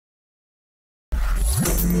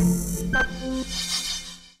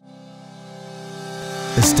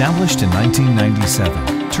Established in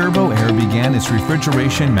 1997, Turbo Air began its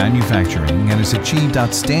refrigeration manufacturing and has achieved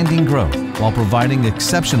outstanding growth while providing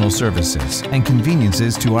exceptional services and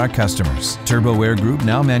conveniences to our customers. Turbo Air Group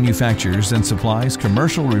now manufactures and supplies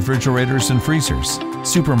commercial refrigerators and freezers,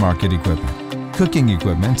 supermarket equipment, cooking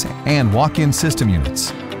equipment, and walk-in system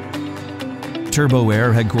units. Turbo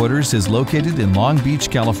Air headquarters is located in Long Beach,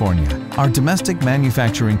 California. Our domestic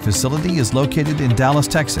manufacturing facility is located in Dallas,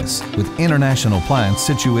 Texas, with international plants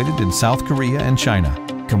situated in South Korea and China.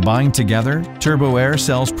 Combined together, Turbo Air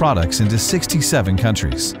sells products into 67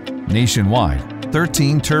 countries. Nationwide,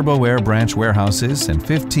 13 Turbo Air branch warehouses and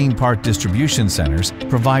 15 part distribution centers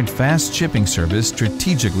provide fast shipping service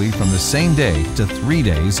strategically from the same day to 3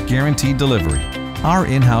 days guaranteed delivery. Our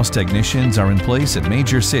in-house technicians are in place at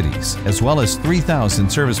major cities, as well as 3,000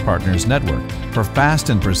 service partners network for fast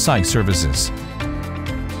and precise services.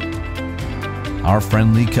 Our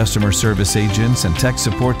friendly customer service agents and tech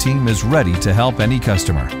support team is ready to help any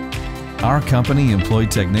customer. Our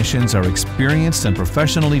company-employed technicians are experienced and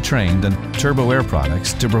professionally trained on Turbo Air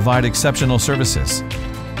products to provide exceptional services.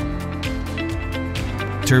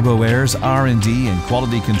 Turbo Air's R&D and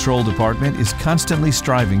quality control department is constantly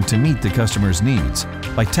striving to meet the customer's needs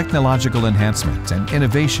by technological enhancements and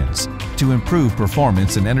innovations to improve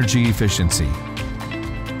performance and energy efficiency.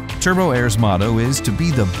 Turbo Air's motto is to be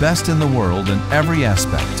the best in the world in every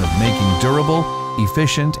aspect of making durable,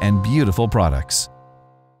 efficient, and beautiful products.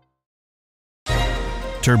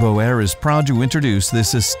 Turbo Air is proud to introduce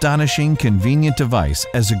this astonishing, convenient device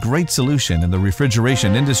as a great solution in the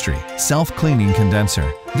refrigeration industry: self-cleaning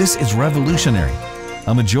condenser. This is revolutionary.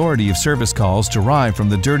 A majority of service calls derive from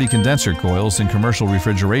the dirty condenser coils in commercial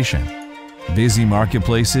refrigeration. Busy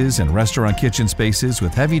marketplaces and restaurant kitchen spaces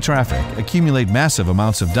with heavy traffic accumulate massive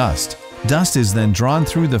amounts of dust. Dust is then drawn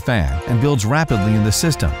through the fan and builds rapidly in the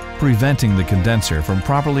system, preventing the condenser from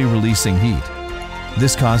properly releasing heat.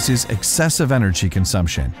 This causes excessive energy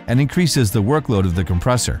consumption and increases the workload of the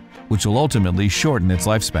compressor, which will ultimately shorten its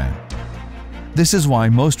lifespan. This is why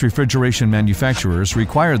most refrigeration manufacturers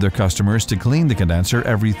require their customers to clean the condenser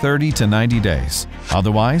every 30 to 90 days.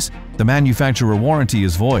 Otherwise, the manufacturer warranty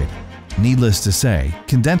is void. Needless to say,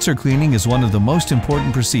 condenser cleaning is one of the most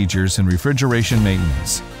important procedures in refrigeration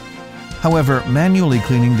maintenance. However, manually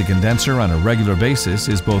cleaning the condenser on a regular basis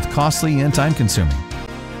is both costly and time-consuming.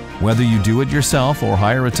 Whether you do it yourself or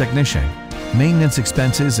hire a technician, maintenance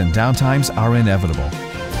expenses and downtimes are inevitable.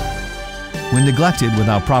 When neglected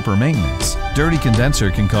without proper maintenance, dirty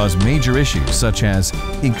condenser can cause major issues such as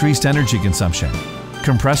increased energy consumption,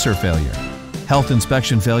 compressor failure, health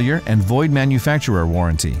inspection failure, and void manufacturer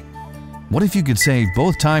warranty. What if you could save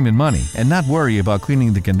both time and money and not worry about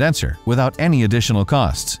cleaning the condenser without any additional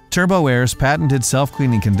costs? Turbo Air's patented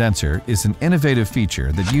self-cleaning condenser is an innovative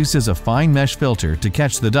feature that uses a fine mesh filter to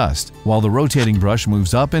catch the dust, while the rotating brush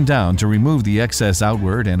moves up and down to remove the excess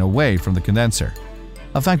outward and away from the condenser,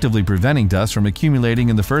 effectively preventing dust from accumulating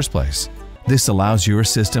in the first place. This allows your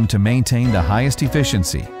system to maintain the highest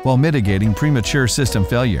efficiency while mitigating premature system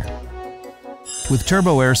failure. With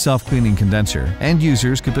Turbo Air self-cleaning condenser, end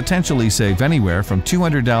users could potentially save anywhere from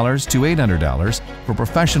 $200 to $800 for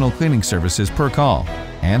professional cleaning services per call,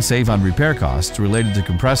 and save on repair costs related to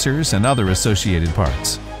compressors and other associated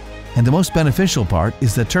parts. And the most beneficial part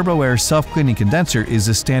is that Turbo Air's self-cleaning condenser is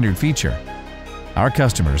a standard feature. Our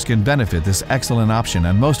customers can benefit this excellent option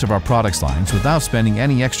on most of our products lines without spending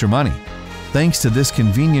any extra money. Thanks to this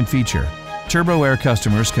convenient feature, Turbo Air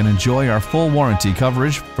customers can enjoy our full warranty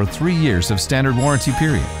coverage for 3 years of standard warranty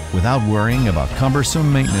period without worrying about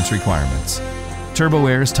cumbersome maintenance requirements. Turbo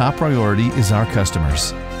Air's top priority is our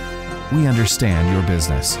customers. We understand your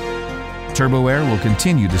business. Turbo Air will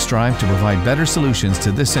continue to strive to provide better solutions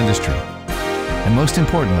to this industry, and most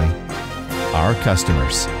importantly, our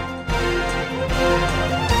customers.